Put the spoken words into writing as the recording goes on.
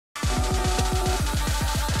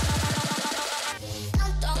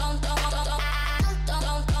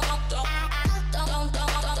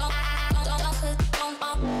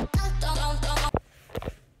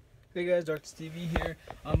Hey guys, Dr. Stevie here.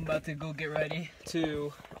 I'm about to go get ready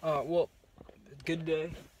to, well, good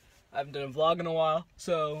day. I haven't done a vlog in a while,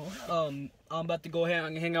 so I'm about to go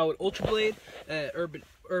hang out with Ultra Blade at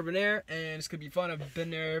Urban Air, and it's gonna be fun. I've been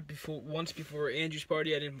there once before Andrew's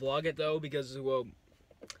party. I didn't vlog it though because, well,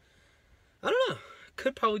 I don't know.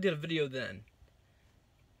 Could probably did a video then.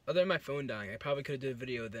 Other than my phone dying, I probably could have did a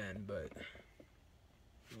video then, but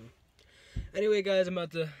anyway, guys, I'm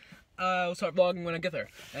about to. I'll start vlogging when I get there,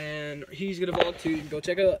 and he's gonna vlog too. Go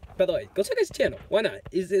check out. By the way, go check his channel. Why not?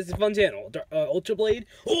 It's a fun channel. Ultra Blade.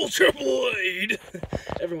 Ultra Blade.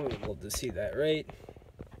 Everyone would love to see that, right?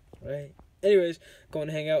 Right. Anyways, going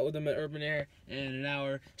to hang out with him at Urban Air in an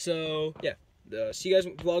hour. So yeah, see you guys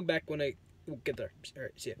vlog back when I get there. All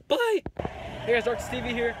right, see ya. Bye. Hey guys, Dr.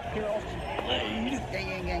 Stevie here. Here, Ultra Blade.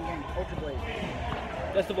 Gang. Ultra Blade.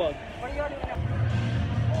 That's the vlog. What are you doing now?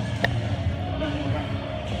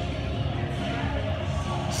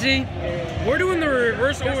 See, we're doing the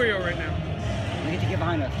reverse Oreo right now. We need to get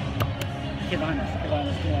behind us. Get behind us.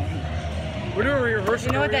 Yeah. We're doing reverse Oreo.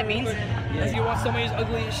 You know what that means? As you watch somebody's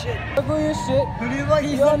ugly as shit. Ugly as shit. Who do you like?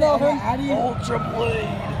 You don't know him? How do you? Ultra Blade.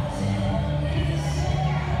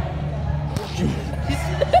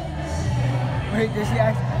 Wait, does he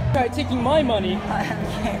actually? Tried taking my money. I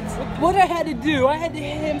can't. What I had to do, I had to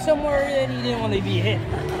hit him somewhere that he didn't want to be hit.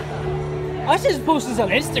 I should just post this on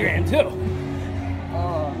Instagram too.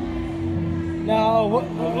 No,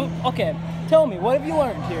 okay. Tell me, what have you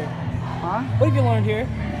learned here? Huh? What have you learned here?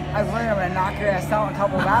 I've learned I'm gonna knock your ass out in a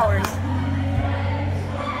couple of hours.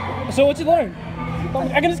 So what you learned?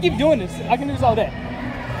 I can just keep doing this. I can do this all day.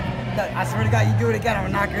 I swear to God, you do it again, I'm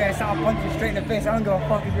gonna knock your ass out and punch you straight in the face. I don't give a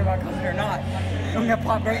fuck if you're my cousin or not. I'm gonna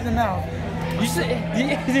pop right in the mouth. You see?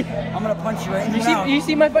 I'm gonna punch you right in the mouth. You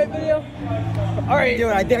see my fight video? All right. Do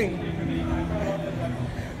it, I dare you.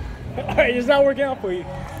 All right, it's not working out for you.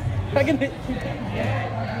 I can.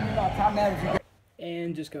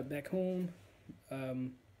 And just got back home.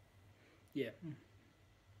 Yeah, it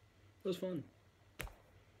was fun.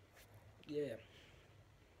 Yeah.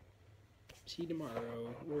 See you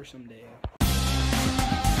tomorrow or someday.